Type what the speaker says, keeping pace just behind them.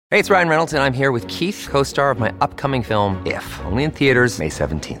Hey, it's Ryan Reynolds, and I'm here with Keith, co-star of my upcoming film, If, only in theaters May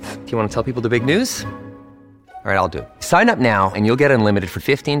 17th. Do you want to tell people the big news? All right, I'll do it. Sign up now and you'll get unlimited for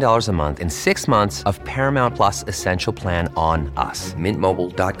 $15 a month and 6 months of Paramount Plus Essential Plan on us.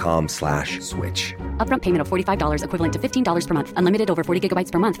 MintMobile.com/switch. Upfront payment of $45 equivalent to $15 per month. Unlimited over 40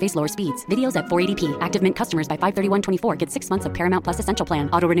 gigabytes per month. Face lower speeds. Videos at 480p. Active Mint customers by 531.24 get 6 months of Paramount Plus Essential Plan.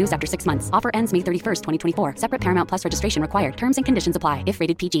 Auto renews after 6 months. Offer ends May 31st, 2024. Separate Paramount Plus registration required. Terms and conditions apply if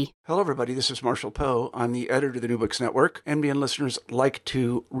rated PG. Hello, everybody. This is Marshall Poe. I'm the editor of the New Books Network. NBN listeners like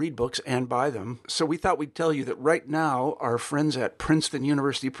to read books and buy them. So we thought we'd tell you that right now, our friends at Princeton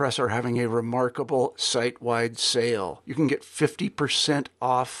University Press are having a remarkable site-wide sale. You can get 50%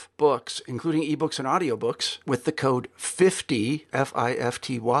 off books, including ebooks and audiobooks, with the code 50,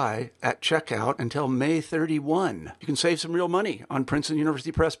 F-I-F-T-Y, at checkout until May 31. You can save some real money on Princeton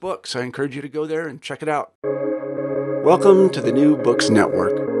University Press books. I encourage you to go there and check it out. Welcome to the New Books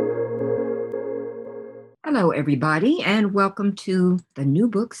Network. Hello, everybody, and welcome to the New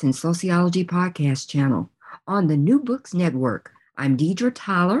Books in Sociology podcast channel on the New Books Network. I'm Deidre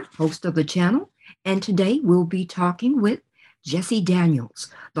Tyler, host of the channel, and today we'll be talking with Jessie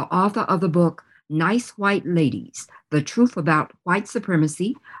Daniels, the author of the book, Nice White Ladies, The Truth About White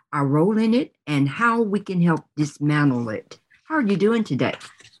Supremacy, Our Role in It, and How We Can Help Dismantle It. How are you doing today?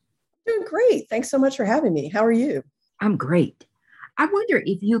 Doing great. Thanks so much for having me. How are you? I'm great. I wonder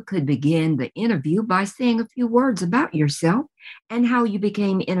if you could begin the interview by saying a few words about yourself and how you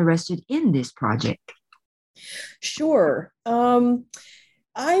became interested in this project. Sure.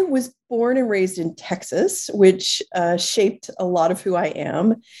 I was born and raised in Texas, which shaped a lot of who I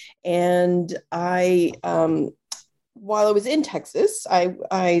am. And while I was in Texas,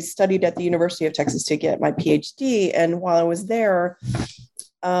 I studied at the University of Texas to get my PhD. And while I was there,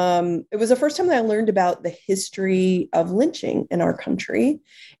 it was the first time that I learned about the history of lynching in our country.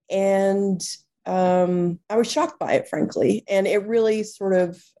 And I was shocked by it, frankly. And it really sort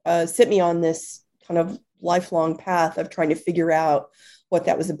of set me on this kind of lifelong path of trying to figure out what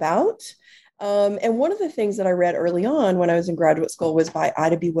that was about. And one of the things that I read early on when I was in graduate school was by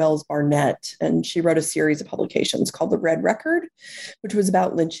Ida B. Wells Barnett. And she wrote a series of publications called The Red Record, which was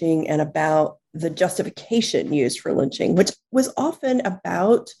about lynching and about the justification used for lynching, which was often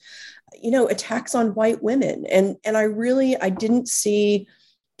about, attacks on white women. And I didn't see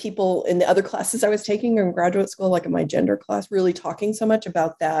people in the other classes I was taking in graduate school, like in my gender class, really talking so much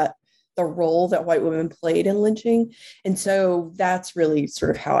about that, the role that white women played in lynching. And so that's really sort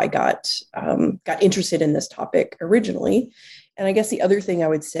of how I got interested in this topic originally. And I guess the other thing I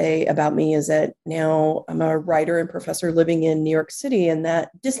would say about me is that now I'm a writer and professor living in New York City, and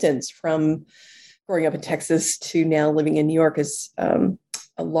that distance from growing up in Texas to now living in New York is a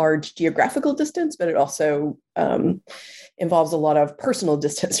large geographical distance, but it also involves a lot of personal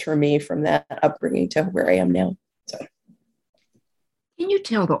distance for me from that upbringing to where I am now. So. Can you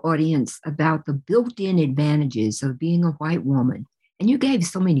tell the audience about the built-in advantages of being a white woman? And you gave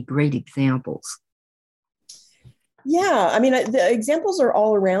so many great examples. Yeah, I mean, the examples are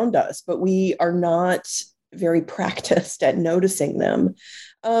all around us, but we are not very practiced at noticing them.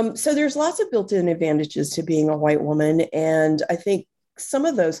 So there's lots of built-in advantages to being a white woman. And I think some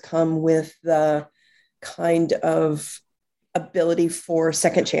of those come with the kind of ability for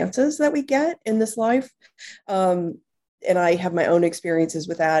second chances that we get in this life. And I have my own experiences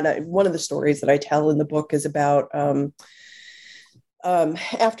with that. One of the stories that I tell in the book is about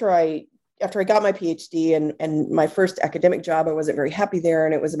after I got my PhD and my first academic job, I wasn't very happy there.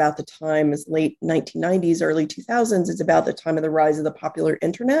 And it was about the time, as late 1990s, early 2000s. It's about the time of the rise of the popular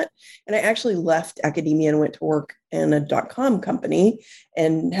internet. And I actually left academia and went to work in a .com company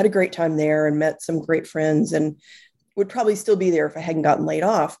and had a great time there and met some great friends and would probably still be there if I hadn't gotten laid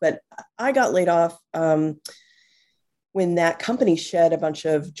off. But I got laid off when that company shed a bunch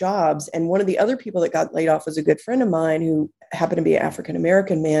of jobs. And one of the other people that got laid off was a good friend of mine who happened to be an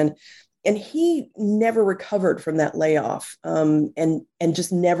African-American man. And he never recovered from that layoff and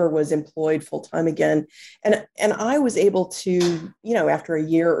just never was employed full time again. And I was able to, after a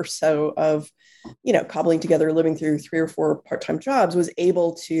year or so of, cobbling together, living through 3 or 4 part-time jobs, was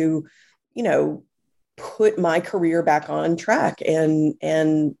able to, put my career back on track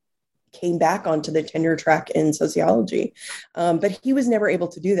and came back onto the tenure track in sociology. But he was never able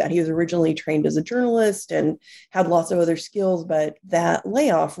to do that. He was originally trained as a journalist and had lots of other skills, but that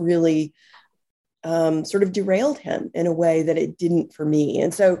layoff really sort of derailed him in a way that it didn't for me.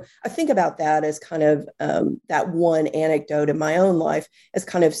 And so I think about that as kind of that one anecdote in my own life as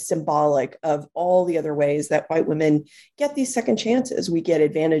kind of symbolic of all the other ways that white women get these second chances. We get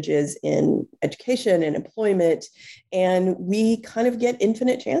advantages in education and employment, and we kind of get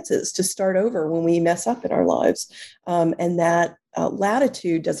infinite chances to start over when we mess up in our lives. And that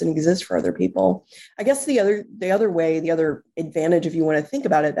latitude doesn't exist for other people. I guess the other advantage, if you want to think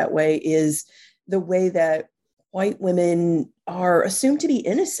about it that way, is the way that white women are assumed to be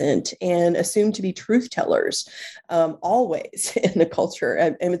innocent and assumed to be truth tellers, always in the culture.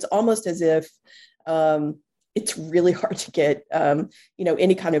 And it's almost as if it's really hard to get,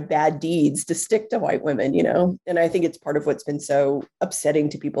 any kind of bad deeds to stick to white women, and I think it's part of what's been so upsetting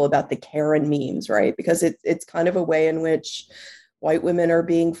to people about the Karen memes, right? Because it's kind of a way in which white women are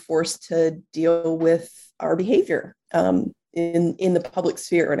being forced to deal with our behavior in the public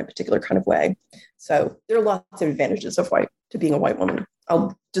sphere in a particular kind of way. So there are lots of advantages to being a white woman.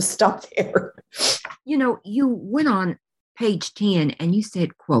 I'll just stop there. You went on page 10 and you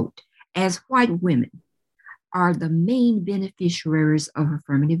said, quote, as white women are the main beneficiaries of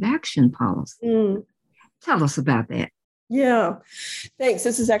affirmative action policy. Tell us about that. Yeah, thanks.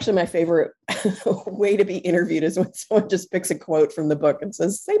 This is actually my favorite way to be interviewed, is when someone just picks a quote from the book and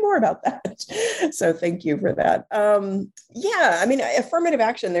says, say more about that. So thank you for that. Affirmative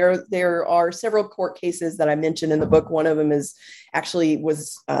action, there are several court cases that I mentioned in the book. One of them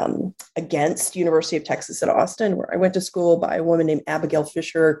was against University of Texas at Austin, where I went to school, by a woman named Abigail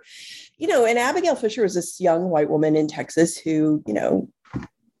Fisher. And Abigail Fisher was this young white woman in Texas who,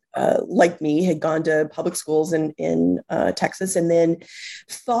 like me, had gone to public schools in Texas, and then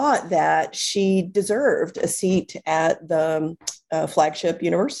thought that she deserved a seat at the flagship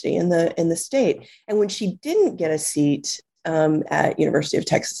university in the state. And when she didn't get a seat at University of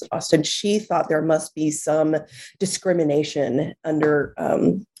Texas at Austin, she thought there must be some discrimination under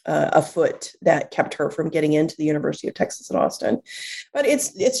afoot that kept her from getting into the University of Texas at Austin. But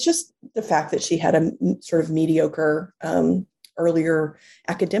it's just the fact that she had a sort of mediocre earlier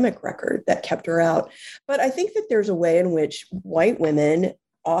academic record that kept her out. But I think that there's a way in which white women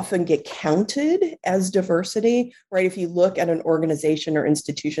often get counted as diversity, right? If you look at an organization or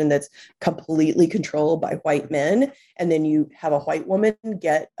institution that's completely controlled by white men, and then you have a white woman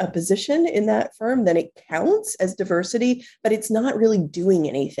get a position in that firm, then it counts as diversity, but it's not really doing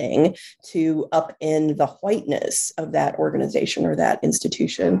anything to upend the whiteness of that organization or that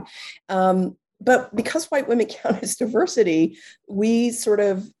institution. But because white women count as diversity, we sort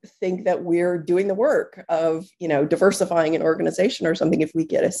of think that we're doing the work of, diversifying an organization or something if we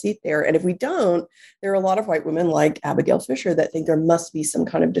get a seat there. And if we don't, there are a lot of white women like Abigail Fisher that think there must be some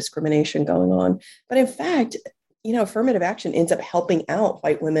kind of discrimination going on. But in fact, affirmative action ends up helping out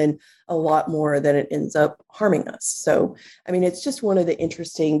white women a lot more than it ends up harming us. So, it's just one of the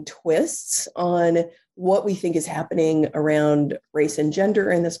interesting twists on what we think is happening around race and gender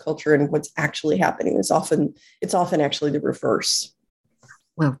in this culture, and what's actually happening is often actually the reverse.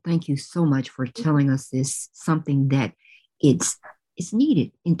 Well, thank you so much for telling us this, something that it's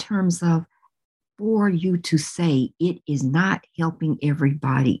needed in terms of, for you to say it is not helping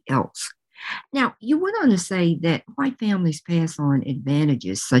everybody else. Now, you went on to say that white families pass on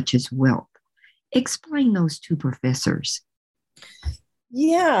advantages such as wealth. Explain those two, professors.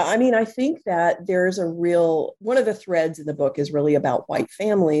 Yeah, I think that there's one of the threads in the book is really about white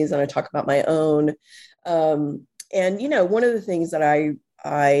families, and I talk about my own. And one of the things that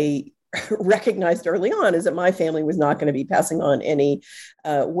I recognized early on is that my family was not going to be passing on any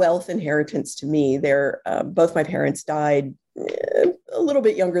wealth inheritance to me. Both my parents died a little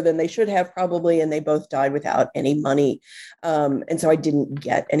bit younger than they should have, probably, and they both died without any money. And so I didn't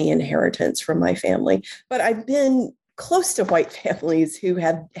get any inheritance from my family. But I've been close to white families who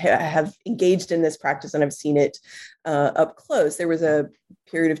have engaged in this practice, and I've seen it up close. There was a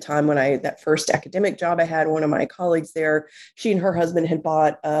period of time when that first academic job I had, one of my colleagues there, she and her husband had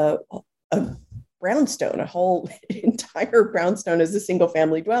bought a brownstone, a whole entire brownstone as a single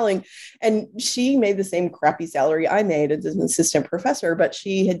family dwelling. And she made the same crappy salary I made as an assistant professor, but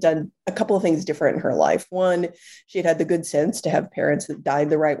she had done a couple of things different in her life. One, she had the good sense to have parents that died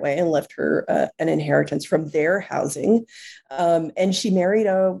the right way and left her an inheritance from their housing. And she married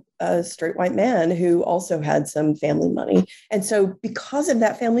a straight white man who also had some family money. And so because of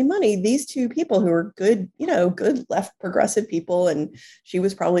that family money, these two people who were good left progressive people, and she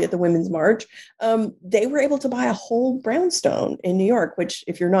was probably at the Women's March, they were able to buy a whole brownstone in New York, which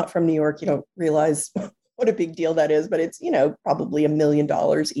if you're not from New York, you don't realize what a big deal that is, but it's, probably $1 million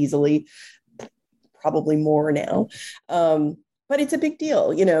easily, probably more now. but it's a big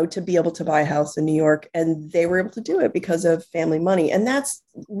deal, to be able to buy a house in New York. And they were able to do it because of family money. And that's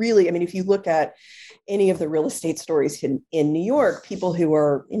really, I mean, if you look at any of the real estate stories in New York, people who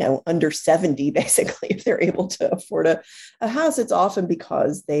are, under 70, basically, if they're able to afford a house, it's often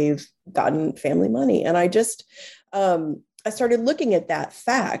because they've gotten family money. And I started looking at that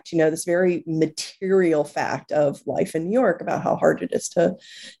fact, this very material fact of life in New York about how hard it is to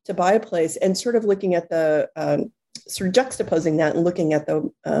buy a place, and sort of looking at the sort of juxtaposing that and looking at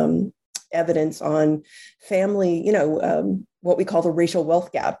the evidence on family, what we call the racial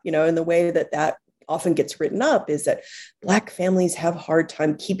wealth gap, and the way that often gets written up is that Black families have a hard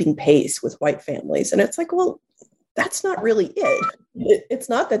time keeping pace with white families. And it's like, well, that's not really it. It's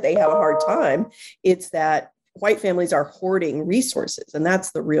not that they have a hard time. It's that white families are hoarding resources. And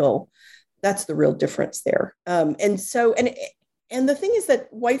that's the real difference there. And the thing is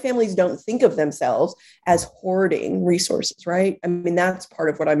that white families don't think of themselves as hoarding resources, right? I mean, that's part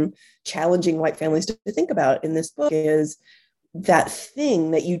of what I'm challenging white families to think about in this book, is that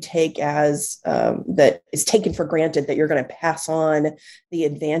thing that you take as that is taken for granted, that you're going to pass on the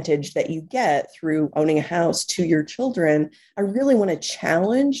advantage that you get through owning a house to your children. I really want to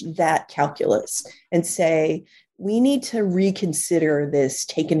challenge that calculus and say, we need to reconsider this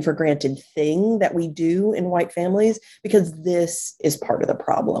taken for granted thing that we do in white families, because this is part of the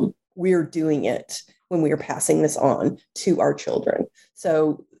problem. We're doing it when we are passing this on to our children.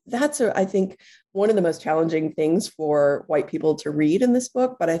 So that's, I think, one of the most challenging things for white people to read in this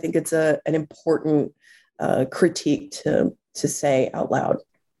book, but I think it's an important critique to say out loud.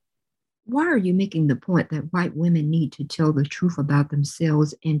 Why are you making the point that white women need to tell the truth about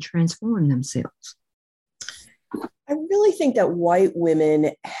themselves and transform themselves? I really think that white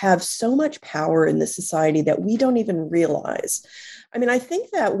women have so much power in this society that we don't even realize. I mean, I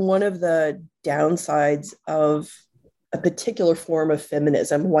think that one of the downsides of a particular form of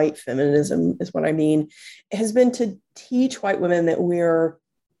feminism, white feminism is what I mean, has been to teach white women that we're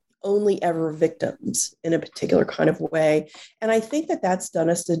only ever victims in a particular kind of way. And I think that that's done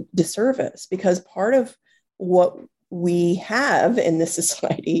us a disservice, because part of what we have in this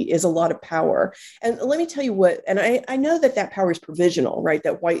society is a lot of power. And let me tell you what, and I know that power is provisional, right?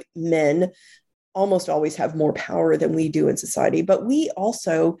 That white men almost always have more power than we do in society, but we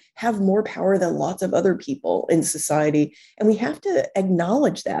also have more power than lots of other people in society. And we have to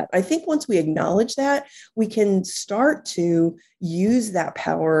acknowledge that. I think once we acknowledge that, we can start to use that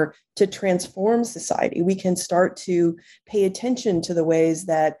power to transform society. We can start to pay attention to the ways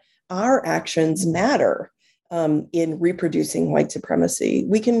that our actions matter. In reproducing white supremacy,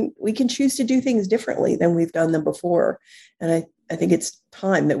 we can choose to do things differently than we've done them before, and I think it's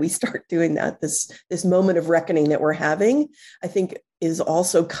time that we start doing that. This moment of reckoning that we're having, I think, is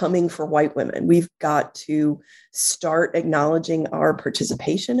also coming for white women. We've got to start acknowledging our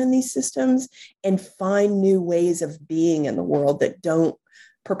participation in these systems and find new ways of being in the world that don't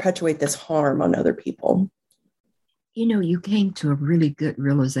perpetuate this harm on other people. You came to a really good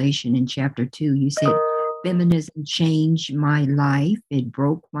realization in chapter 2. You said, feminism changed my life. It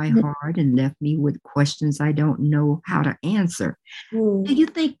broke my heart and left me with questions I don't know how to answer. Do you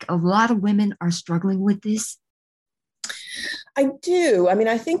think a lot of women are struggling with this? I do. I mean,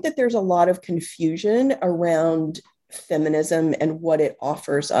 I think that there's a lot of confusion around feminism and what it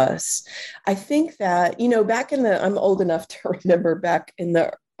offers us. I think that, back in I'm old enough to remember back in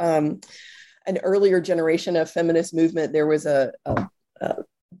the an earlier generation of feminist movement, there was a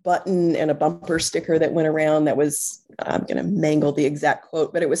button and a bumper sticker that went around that was, I'm going to mangle the exact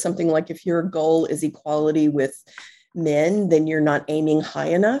quote, but it was something like, if your goal is equality with men, then you're not aiming high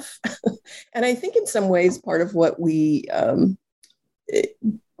enough. And I think in some ways, part of what we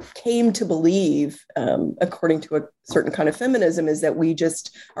came to believe, according to a certain kind of feminism, is that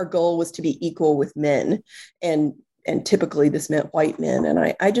our goal was to be equal with men. And typically this meant white men.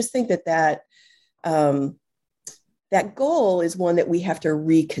 And I just think that goal is one that we have to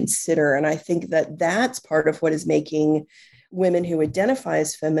reconsider. And I think that that's part of what is making women who identify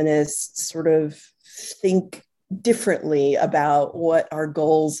as feminists sort of think differently about what our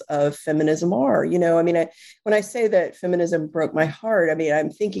goals of feminism are. When I say that feminism broke my heart, I mean, I'm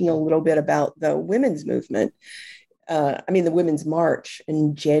thinking a little bit about the women's movement. The Women's March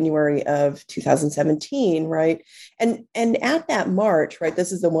in January of 2017, right? And at that march, right,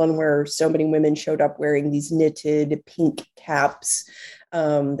 this is the one where so many women showed up wearing these knitted pink caps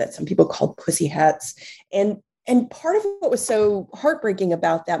that some people called pussy hats. And part of what was so heartbreaking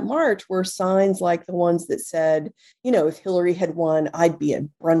about that march were signs like the ones that said, if Hillary had won, I'd be at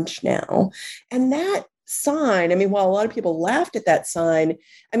brunch now. And that sign, while a lot of people laughed at that sign,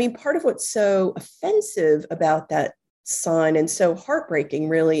 part of what's so offensive about that sign and so heartbreaking,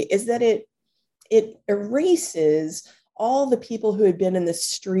 really, is that it erases all the people who had been in the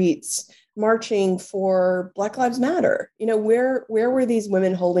streets marching for Black Lives Matter. Where were these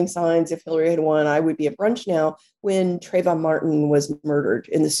women holding signs? If Hillary had won, I would be at brunch now, when Trayvon Martin was murdered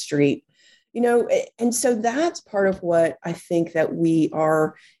in the street. And so that's part of what I think that we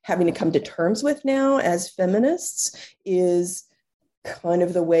are having to come to terms with now as feminists, is kind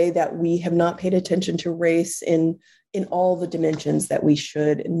of the way that we have not paid attention to race in all the dimensions that we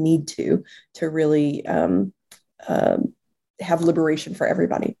should and need to really have liberation for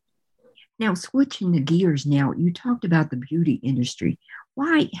everybody. Now, switching the gears now, you talked about the beauty industry.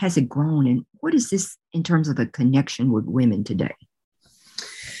 Why has it grown, and what is this in terms of the connection with women today?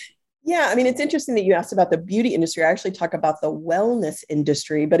 Yeah, I mean, it's interesting that you asked about the beauty industry. I actually talk about the wellness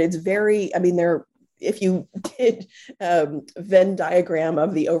industry, but it's if you did Venn diagram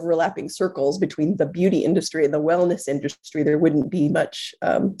of the overlapping circles between the beauty industry and the wellness industry, there wouldn't be much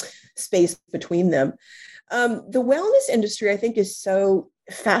space between them. The wellness industry, I think, is so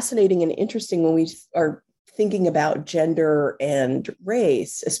fascinating and interesting when we are thinking about gender and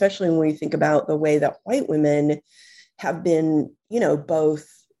race, especially when we think about the way that white women have been, both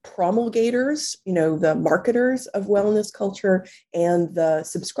promulgators, the marketers of wellness culture, and the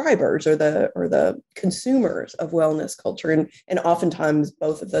subscribers or the consumers of wellness culture, and oftentimes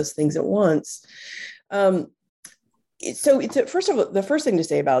both of those things at once. So first of all, the first thing to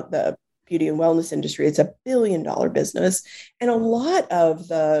say about the beauty and wellness industry, it's $1 billion business, and a lot of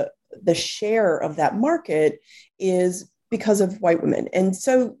the share of that market is because of white women. And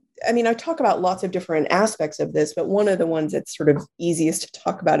so, I mean, I talk about lots of different aspects of this, but one of the ones that's sort of easiest to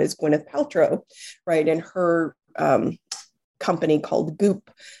talk about is Gwyneth Paltrow, right? And her company called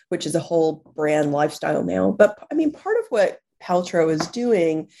Goop, which is a whole brand lifestyle now. But I mean, part of what Paltrow is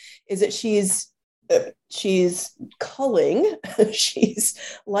doing is that she's culling,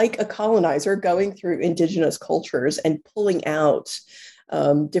 she's like a colonizer going through indigenous cultures and pulling out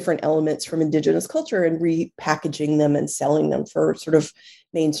different elements from indigenous culture and repackaging them and selling them for sort of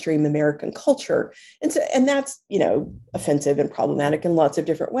mainstream American culture. And that's, offensive and problematic in lots of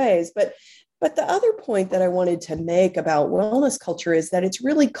different ways. But the other point that I wanted to make about wellness culture is that it's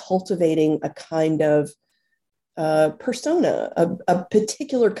really cultivating a kind of persona, a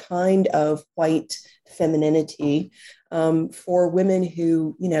particular kind of white femininity for women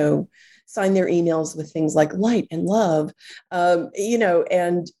who, sign their emails with things like light and love,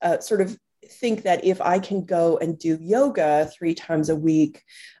 and sort of think that if I can go and do yoga 3 times a week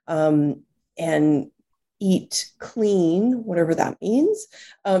and eat clean, whatever that means,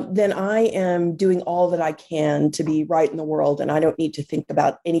 then I am doing all that I can to be right in the world. And I don't need to think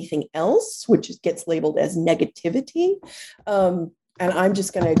about anything else, which gets labeled as negativity. And I'm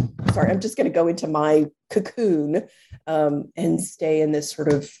just going to go into my cocoon and stay in this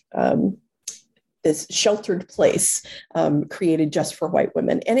sort of this sheltered place created just for white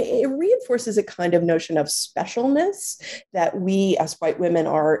women. And it reinforces a kind of notion of specialness, that we as white women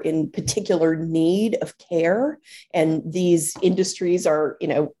are in particular need of care. And these industries are,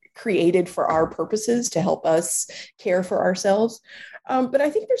 created for our purposes to help us care for ourselves. But I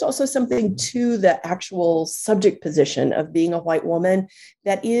think there's also something to the actual subject position of being a white woman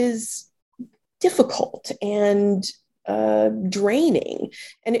that is difficult and draining.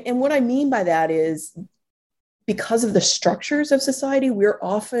 And what I mean by that is, because of the structures of society, we're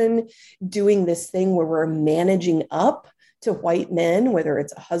often doing this thing where we're managing up to white men, whether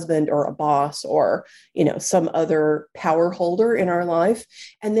it's a husband or a boss or, some other power holder in our life.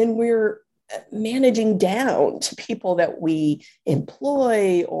 And then we're managing down to people that we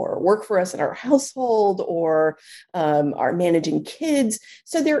employ or work for us in our household or are managing kids.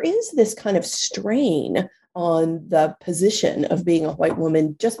 So there is this kind of strain on the position of being a white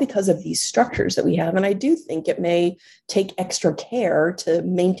woman just because of these structures that we have. And I do think it may take extra care to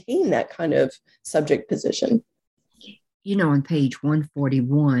maintain that kind of subject position. On page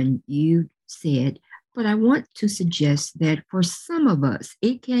 141, you said, but I want to suggest that for some of us,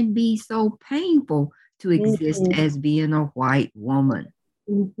 it can be so painful to exist as being a white woman.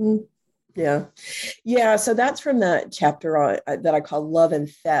 Mm-hmm. Yeah. Yeah. So that's from that chapter that I call Love and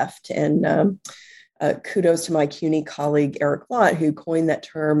Theft. And kudos to my CUNY colleague, Eric Lott, who coined that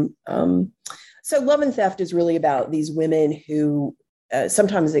term. So love and theft is really about these women who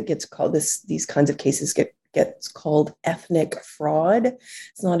sometimes it gets called these kinds of cases gets called ethnic fraud.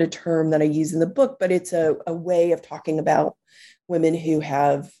 It's not a term that I use in the book, but it's a way of talking about women who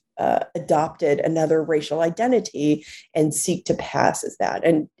have adopted another racial identity and seek to pass as that.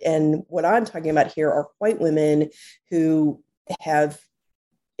 And what I'm talking about here are white women who have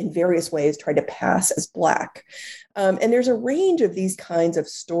in various ways tried to pass as Black. And there's a range of these kinds of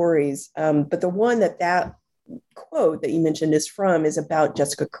stories, but the one that quote that you mentioned is about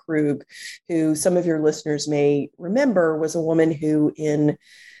Jessica Krug, who some of your listeners may remember was a woman who in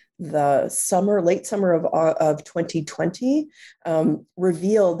the late summer of 2020,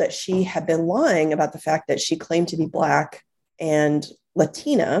 revealed that she had been lying about the fact that she claimed to be Black and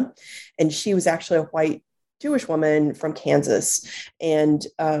Latina, and she was actually a white Jewish woman from Kansas. And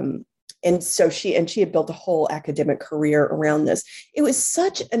so she had built a whole academic career around this. It was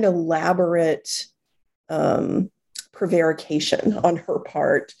such an elaborate prevarication on her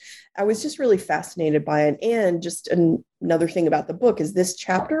part. I was just really fascinated by it. And just another thing about the book is this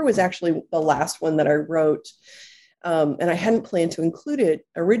chapter was actually the last one that I wrote. And I hadn't planned to include it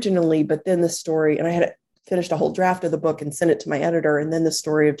originally, but then the story, and I had finished a whole draft of the book and sent it to my editor. And then the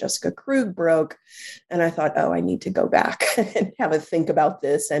story of Jessica Krug broke. And I thought, oh, I need to go back and have a think about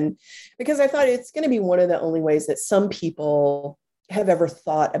this. And because I thought it's going to be one of the only ways that some people have ever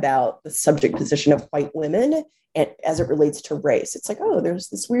thought about the subject position of white women and as it relates to race. It's like, oh, there's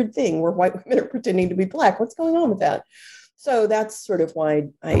this weird thing where white women are pretending to be Black. What's going on with that? So that's sort of why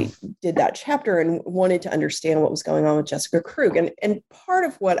I did that chapter and wanted to understand what was going on with Jessica Krug. And part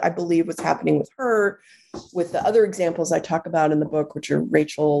of what I believe was happening with her, with the other examples I talk about in the book, which are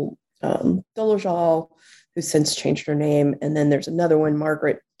Rachel Dolezal, who's since changed her name. And then there's another one,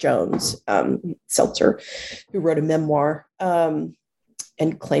 Margaret Jones Seltzer, who wrote a memoir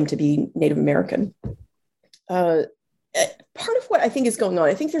and claimed to be Native American. Part of what I think is going on,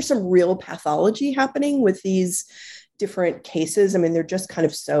 I think there's some real pathology happening with these different cases. I mean, they're just kind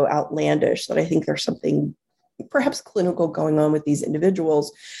of so outlandish that I think there's something perhaps clinical going on with these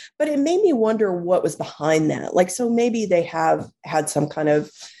individuals, but it made me wonder what was behind that. Like, so maybe they have had some kind of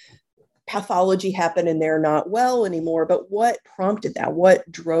pathology happen and they're not well anymore, but what prompted that?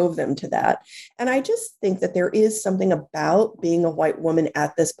 What drove them to that? And I just think that there is something about being a white woman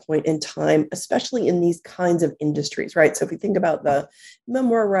at this point in time, especially in these kinds of industries, right? So if you think about the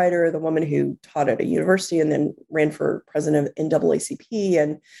memoir writer, the woman who taught at a university and then ran for president of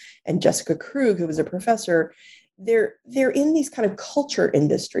NAACP, and Jessica Krug, who was a professor, they're in these kind of culture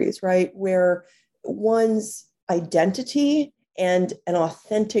industries, right? Where one's identity and an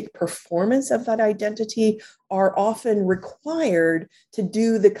authentic performance of that identity are often required to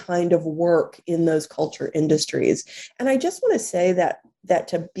do the kind of work in those culture industries. And I just want to say that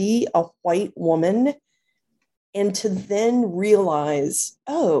to be a white woman and to then realize,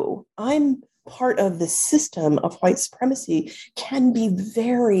 oh, I'm part of the system of white supremacy can be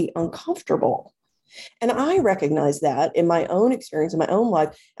very uncomfortable. And I recognize that in my own experience, in my own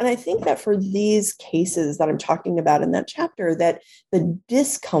life. And I think that for these cases that I'm talking about in that chapter, that the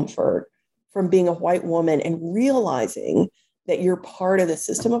discomfort from being a white woman and realizing that you're part of the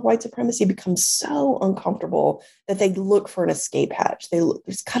system of white supremacy becomes so uncomfortable that they look for an escape hatch.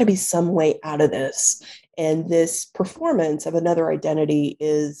 There's got to be some way out of this. And this performance of another identity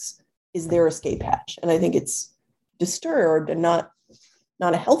is their escape hatch. And I think it's disturbed and not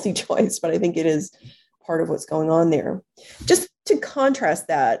a healthy choice, but I think it is part of what's going on there. Just to contrast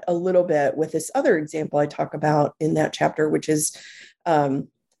that a little bit with this other example I talk about in that chapter, which is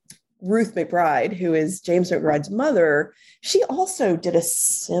Ruth McBride, who is James McBride's mother. She also did a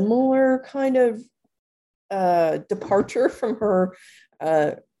similar kind of departure from her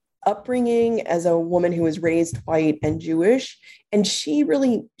upbringing as a woman who was raised white and Jewish. And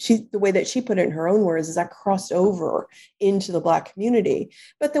the way that she put it in her own words is that crossed over into the Black community.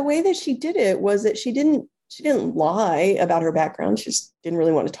 But the way that she did it was that she didn't lie about her background. She just didn't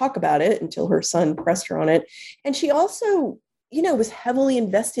really want to talk about it until her son pressed her on it. And she also, was heavily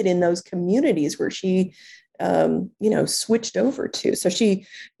invested in those communities where she switched over to. So she,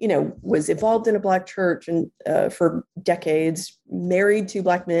 was involved in a Black church and for decades, married to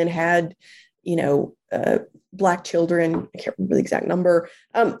Black men, had, Black children. I can't remember the exact number.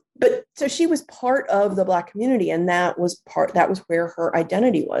 But so she was part of the Black community, and that was where her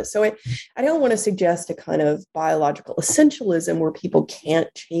identity was. So I don't want to suggest a kind of biological essentialism where people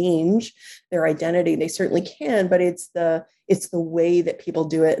can't change their identity. They certainly can, but it's the way that people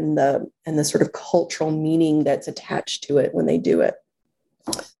do it and the sort of cultural meaning that's attached to it when they do it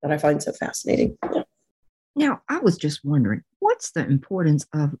that I find so fascinating. Yeah. Now, I was just wondering, what's the importance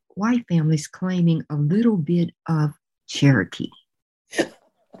of white families claiming a little bit of Cherokee?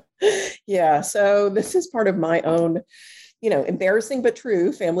 Yeah, so this is part of my own, embarrassing but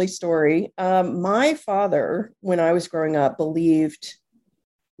true family story. My father, when I was growing up, believed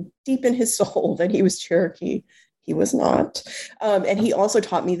deep in his soul that he was Cherokee. he was not. And he also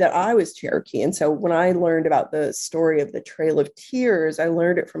taught me that I was Cherokee. And so when I learned about the story of the Trail of Tears, I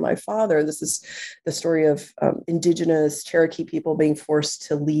learned it from my father. This is the story of indigenous Cherokee people being forced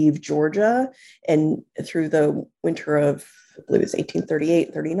to leave Georgia and through the winter of, I believe it's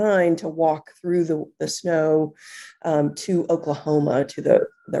 1838, 39, to walk through the snow to Oklahoma, to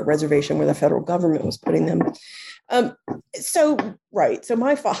the reservation where the federal government was putting them. So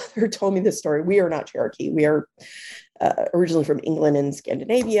my father told me this story. We are not Cherokee. We are originally from England and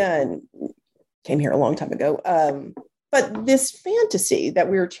Scandinavia and came here a long time ago. But this fantasy that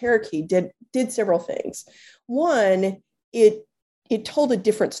we were Cherokee did several things. One, it told a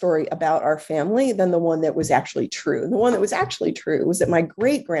different story about our family than the one that was actually true. And the one that was actually true was that my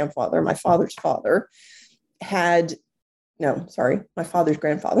great-grandfather, my father's father, my father's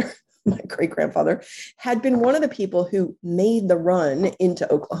grandfather, my great-grandfather, had been one of the people who made the run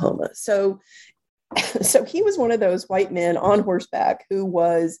into Oklahoma. So he was one of those white men on horseback who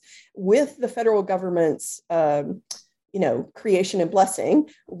was with the federal government's creation and blessing,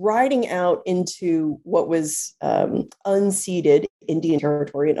 riding out into what was unceded Indian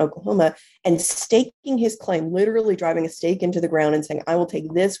territory in Oklahoma and staking his claim, literally driving a stake into the ground and saying, I will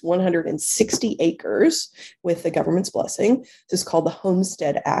take this 160 acres with the government's blessing. This is called the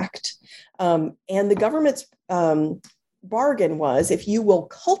Homestead Act. And the government's bargain was, if you will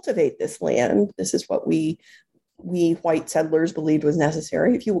cultivate this land, this is what we white settlers believed was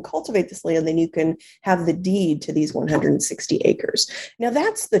necessary. If you will cultivate this land, then you can have the deed to these 160 acres. Now,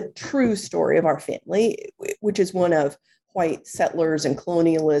 that's the true story of our family, which is one of white settlers and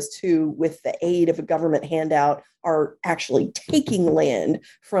colonialists who, with the aid of a government handout, are actually taking land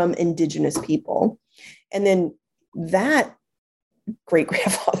from indigenous people. And then that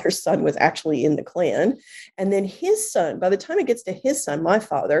great-grandfather's son was actually in the Klan. And then his son, by the time it gets to his son, my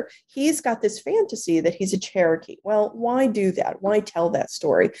father, he's got this fantasy that he's a Cherokee. Well, why do that? Why tell that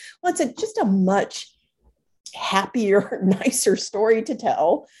story? Well, it's just a much happier, nicer story to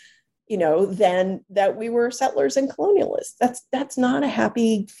tell, than that we were settlers and colonialists. That's not a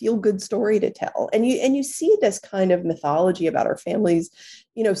happy, feel-good story to tell. And you see this kind of mythology about our families,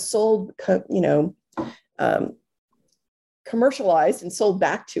 sold, commercialized and sold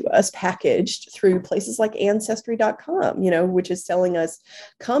back to us, packaged through places like ancestry.com, which is telling us,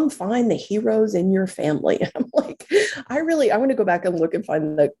 come find the heroes in your family. And I'm like, I want to go back and look and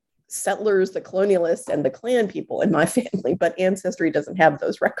find the settlers, the colonialists, and the Klan people in my family, but Ancestry doesn't have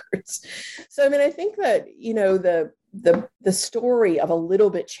those records. So, I think that, the story of a little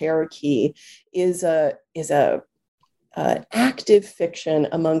bit Cherokee is a active fiction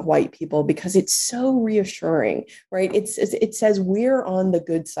among white people because it's so reassuring, right? It says we're on the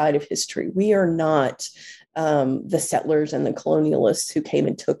good side of history. We are not the settlers and the colonialists who came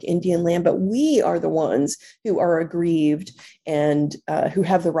and took Indian land, but we are the ones who are aggrieved and who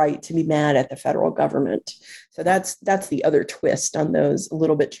have the right to be mad at the federal government. So that's the other twist on those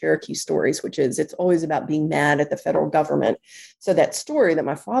little bit Cherokee stories, which is it's always about being mad at the federal government. So that story that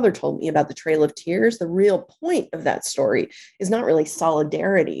my father told me about the Trail of Tears, the real point of that story is not really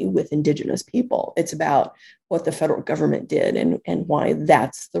solidarity with indigenous people. It's about what the federal government did and why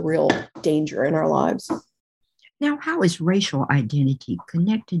that's the real danger in our lives. Now, how is racial identity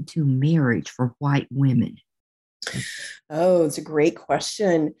connected to marriage for white women? Oh, it's a great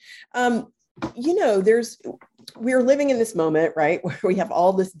question. We're living in this moment, right, where we have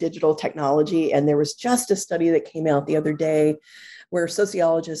all this digital technology. And there was just a study that came out the other day where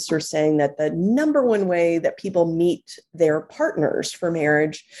sociologists are saying that the number one way that people meet their partners for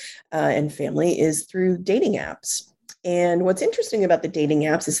marriage and family is through dating apps. And what's interesting about the dating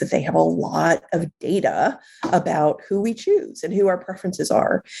apps is that they have a lot of data about who we choose and who our preferences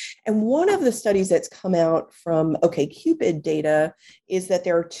are. And one of the studies that's come out from OkCupid data is that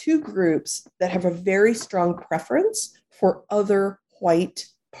there are two groups that have a very strong preference for other white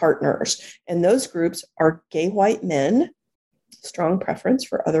partners. And those groups are gay white men, strong preference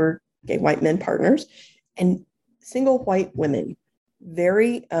for other gay white men partners, and single white women,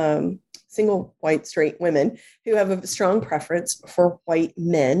 very single white straight women who have a strong preference for white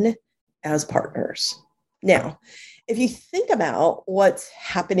men as partners. Now, if you think about what's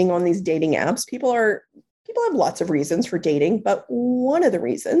happening on these dating apps, people have lots of reasons for dating, but one of the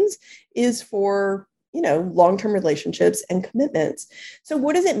reasons is for, long-term relationships and commitments. So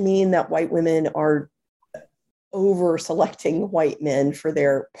what does it mean that white women are over selecting white men for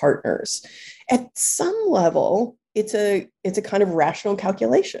their partners? At some level, it's a kind of rational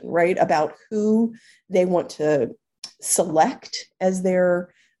calculation, right, about who they want to select as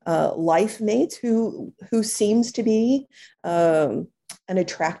their life mates, who seems to be a an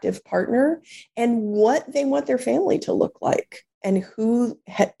attractive partner and what they want their family to look like and who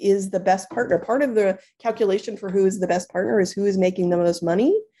is the best partner. Part of the calculation for who is the best partner is who is making the most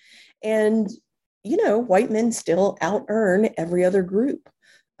money. And, white men still out-earn every other group.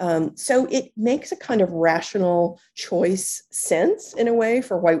 So it makes a kind of rational choice sense in a way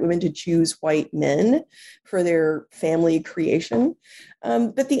for white women to choose white men for their family creation.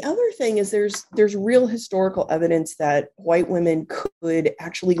 But the other thing is there's real historical evidence that white women could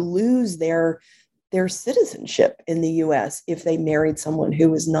actually lose their citizenship in the US if they married someone who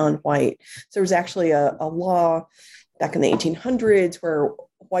was non-white. So there was actually a law back in the 1800s where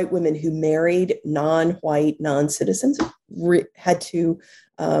white women who married non-white, non-citizens had to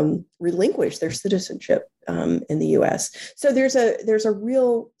relinquish their citizenship in the US. So there's a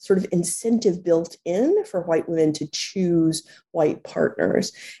real sort of incentive built in for white women to choose white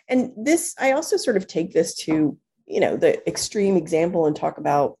partners. And this, I also sort of take this to, the extreme example and talk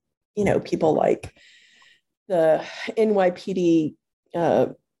about, people like the NYPD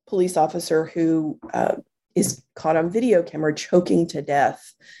police officer who is caught on video camera choking to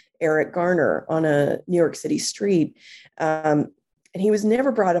death Eric Garner on a New York City street. And he was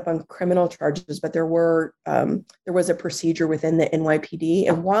never brought up on criminal charges, but there was a procedure within the NYPD.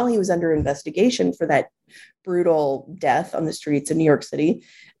 And while he was under investigation for that brutal death on the streets of New York City,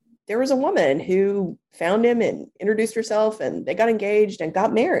 there was a woman who found him and introduced herself, and they got engaged and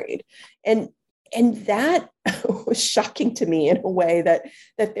got married. And that was shocking to me in a way that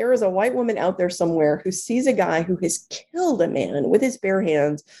there is a white woman out there somewhere who sees a guy who has killed a man with his bare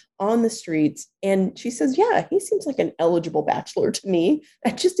hands on the streets. And she says, yeah, he seems like an eligible bachelor to me.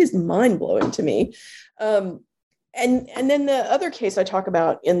 That just is mind blowing to me. And then the other case I talk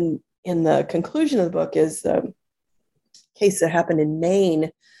about in the conclusion of the book is a case that happened in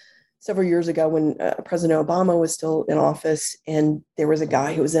Maine several years ago when President Obama was still in office, and there was a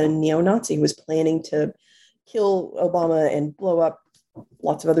guy who was a neo-Nazi who was planning to kill Obama and blow up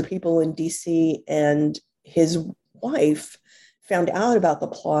lots of other people in DC. And his wife found out about the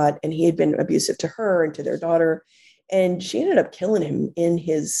plot, and he had been abusive to her and to their daughter. And she ended up killing him in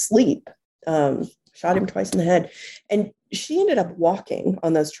his sleep, shot him twice in the head. And she ended up walking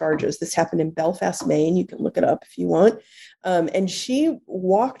on those charges. This happened in Belfast, Maine. You can look it up if you want. And she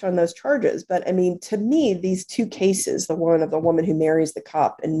walked on those charges. But I mean, to me, these two cases, the one of the woman who marries the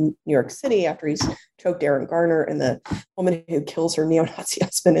cop in New York City after he's choked Aaron Garner, and the woman who kills her neo-Nazi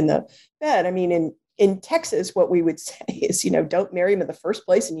husband in the bed. I mean, in Texas, what we would say is, don't marry him in the first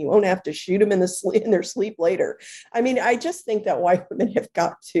place and you won't have to shoot him in their sleep later. I mean, I just think that white women have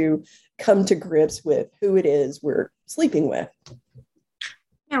got to come to grips with who it is we're sleeping with.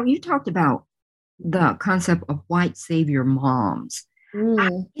 Now, you talked about the concept of white savior moms.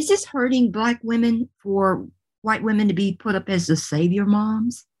 Is this hurting Black women for white women to be put up as the savior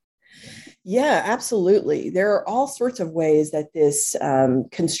moms? Yeah, absolutely. There are all sorts of ways that this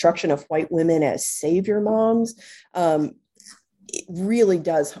construction of white women as savior moms it really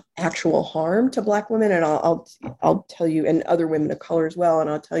does actual harm to Black women. And I'll tell you, and other women of color as well, and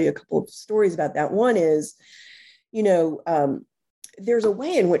I'll tell you a couple of stories about that. One is, there's a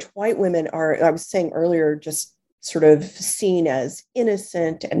way in which white women are, I was saying earlier, just sort of seen as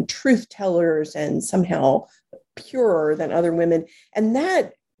innocent and truth tellers and somehow purer than other women. And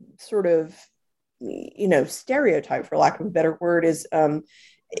that sort of, stereotype, for lack of a better word, is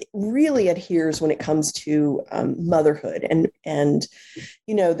it really adheres when it comes to motherhood and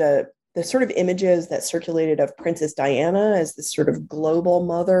the sort of images that circulated of Princess Diana as this sort of global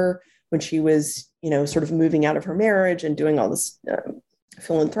mother when she was, sort of moving out of her marriage and doing all this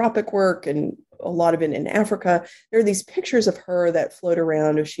philanthropic work, and a lot of it in Africa. There are these pictures of her that float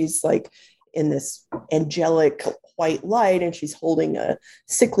around as she's like in this angelic white light, and she's holding a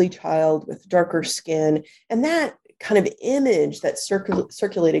sickly child with darker skin. And that kind of image that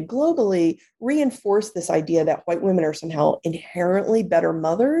circulated globally reinforced this idea that white women are somehow inherently better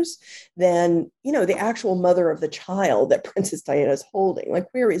mothers than, the actual mother of the child that Princess Diana is holding. Like,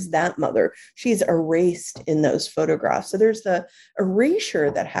 where is that mother? She's erased in those photographs. So there's the erasure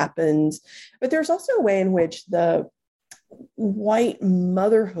that happens, but there's also a way in which the white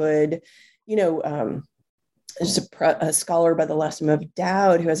motherhood, there's a scholar by the last name of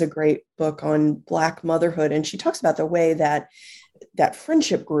Dowd who has a great book on Black motherhood. And she talks about the way that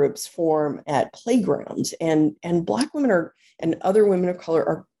friendship groups form at playgrounds, and Black women and other women of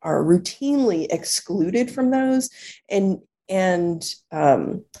color are routinely excluded from those. And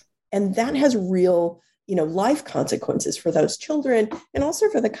that has real, life consequences for those children, and also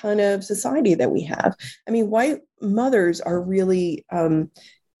for the kind of society that we have. I mean, white mothers are really,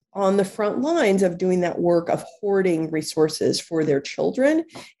 on the front lines of doing that work of hoarding resources for their children.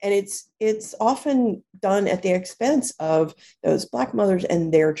 And it's often done at the expense of those Black mothers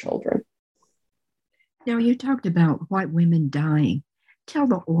and their children. Now, you talked about white women dying. Tell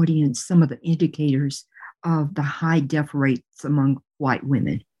the audience some of the indicators of the high death rates among white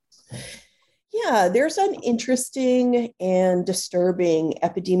women. Yeah, there's an interesting and disturbing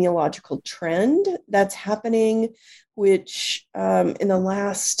epidemiological trend that's happening, which in the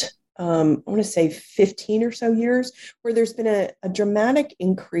last, I want to say 15 or so years, where there's been a dramatic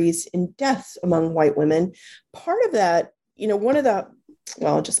increase in deaths among white women. Part of that,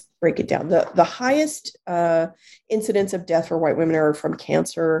 I'll just break it down. The highest incidence of death for white women are from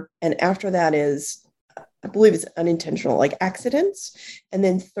cancer. And after that is, I believe it's unintentional, like accidents. And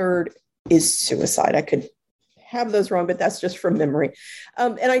then third is suicide. I could have those wrong, but that's just from memory.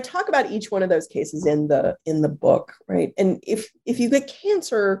 And I talk about each one of those cases in the book, right? And if you get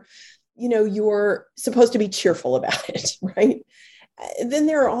cancer, you're supposed to be cheerful about it, right? Then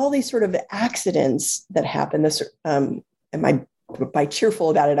there are all these sort of accidents that happen. By cheerful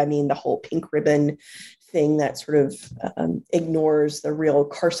about it, I mean the whole pink ribbon thing that sort of ignores the real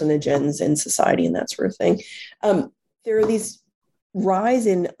carcinogens in society and that sort of thing. There are these rise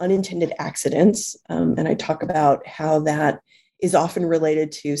in unintended accidents. And I talk about how that is often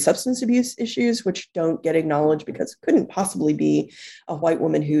related to substance abuse issues, which don't get acknowledged because it couldn't possibly be a white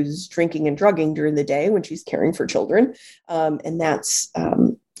woman who's drinking and drugging during the day when she's caring for children. And that's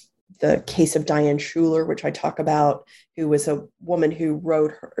the case of Diane Schuler, which I talk about, who was a woman who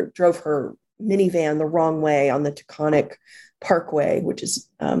drove her minivan the wrong way on the Taconic Parkway, which is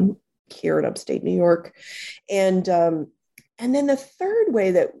here in upstate New York. And then the third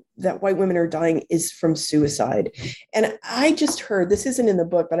way that white women are dying is from suicide. And I just heard, this isn't in the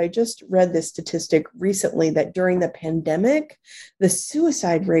book, but I just read this statistic recently that during the pandemic, the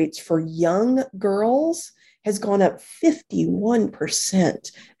suicide rates for young girls has gone up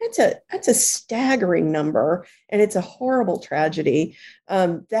 51%. That's a staggering number, and it's a horrible tragedy.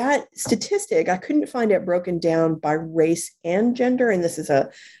 That statistic, I couldn't find it broken down by race and gender, and this is a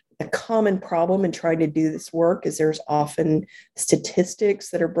common problem in trying to do this work is there's often statistics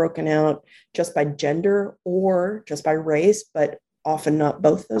that are broken out just by gender or just by race, but often not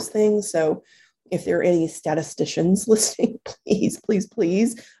both those things. So if there are any statisticians listening,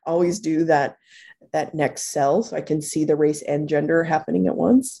 please always do that next cell so I can see the race and gender happening at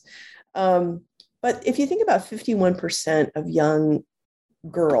once. But if you think about 51% of young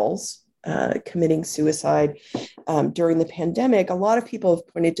girls committing suicide during the pandemic, a lot of people have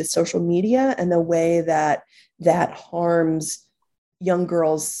pointed to social media and the way that harms young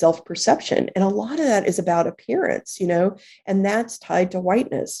girls' self-perception. And a lot of that is about appearance, and that's tied to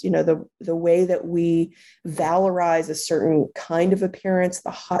whiteness, the way that we valorize a certain kind of appearance,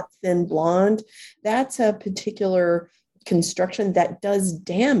 the hot, thin blonde, that's a particular construction that does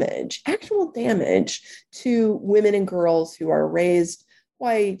actual damage to women and girls who are raised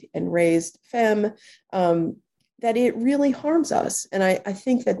white and raised femme, that it really harms us. And I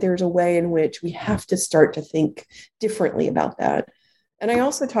think that there's a way in which we have to start to think differently about that. And I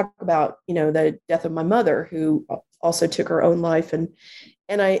also talk about, the death of my mother, who also took her own life. And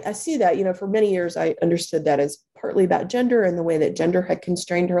I see that, for many years, I understood that as partly about gender and the way that gender had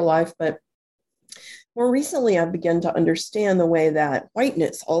constrained her life. But more recently, I've begun to understand the way that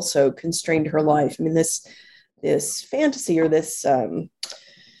whiteness also constrained her life. I mean, this fantasy or this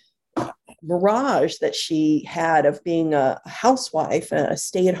mirage that she had of being a housewife, a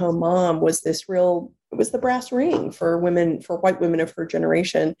stay-at-home mom, was the brass ring for white women of her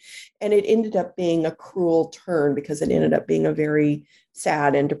generation. And it ended up being a cruel turn because it ended up being a very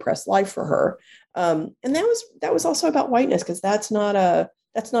sad and depressed life for her. And that was also about whiteness, because that's not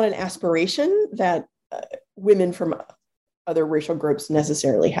an aspiration that women from other racial groups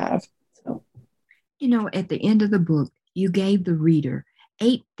necessarily have. So. At the end of the book, you gave the reader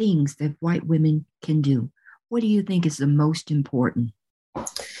 8 things that white women can do. What do you think is the most important?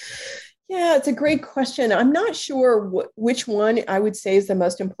 Yeah, it's a great question. I'm not sure which one I would say is the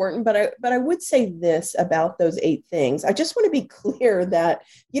most important, but I would say this about those 8 things. I just want to be clear that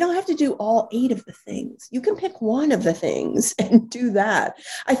you don't have to do all 8 of the things. You can pick one of the things and do that.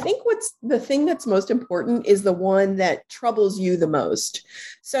 I think the thing that's most important is the one that troubles you the most.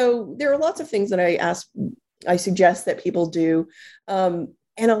 So there are lots of things that I suggest that people do.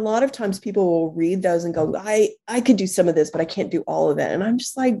 And a lot of times people will read those and go, I could do some of this, but I can't do all of it. And I'm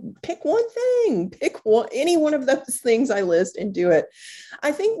just like, pick one thing, any one of those things I list and do it.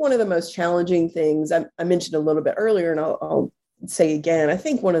 I think one of the most challenging things I mentioned a little bit earlier, and I'll say again, I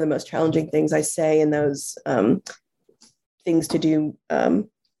think one of the most challenging things I say in those things to do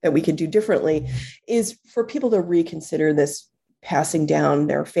that we could do differently is for people to reconsider this passing down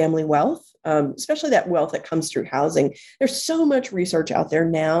their family wealth, especially that wealth that comes through housing. There's so much research out there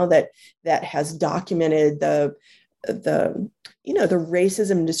now that has documented the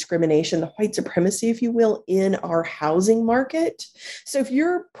racism and discrimination, the white supremacy, if you will, in our housing market. So if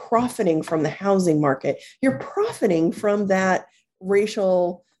you're profiting from the housing market, you're profiting from that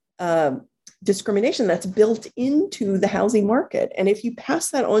racial discrimination that's built into the housing market. And if you pass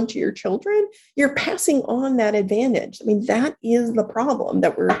that on to your children, you're passing on that advantage. I mean, that is the problem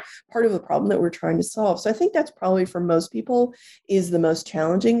part of the problem that we're trying to solve. So I think that's probably for most people is the most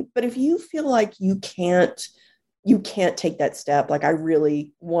challenging. But if you feel like you can't take that step, like I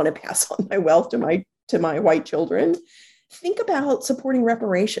really want to pass on my wealth to my white children, think about supporting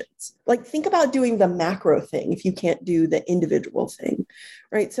reparations. Like think about doing the macro thing if you can't do the individual thing,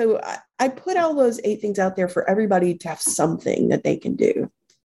 right? So I put all those 8 things out there for everybody to have something that they can do.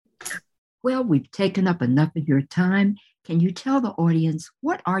 Well, we've taken up enough of your time. Can you tell the audience,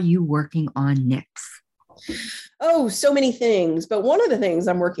 what are you working on next? Oh, so many things. But one of the things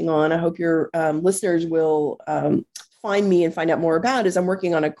I'm working on, I hope your listeners will find me and find out more about, is I'm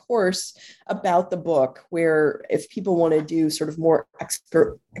working on a course about the book where if people want to do sort of more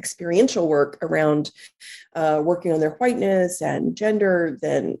experiential work around working on their whiteness and gender,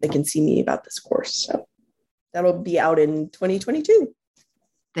 then they can see me about this course. So that'll be out in 2022.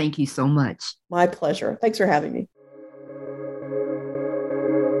 Thank you so much. My pleasure. Thanks for having me.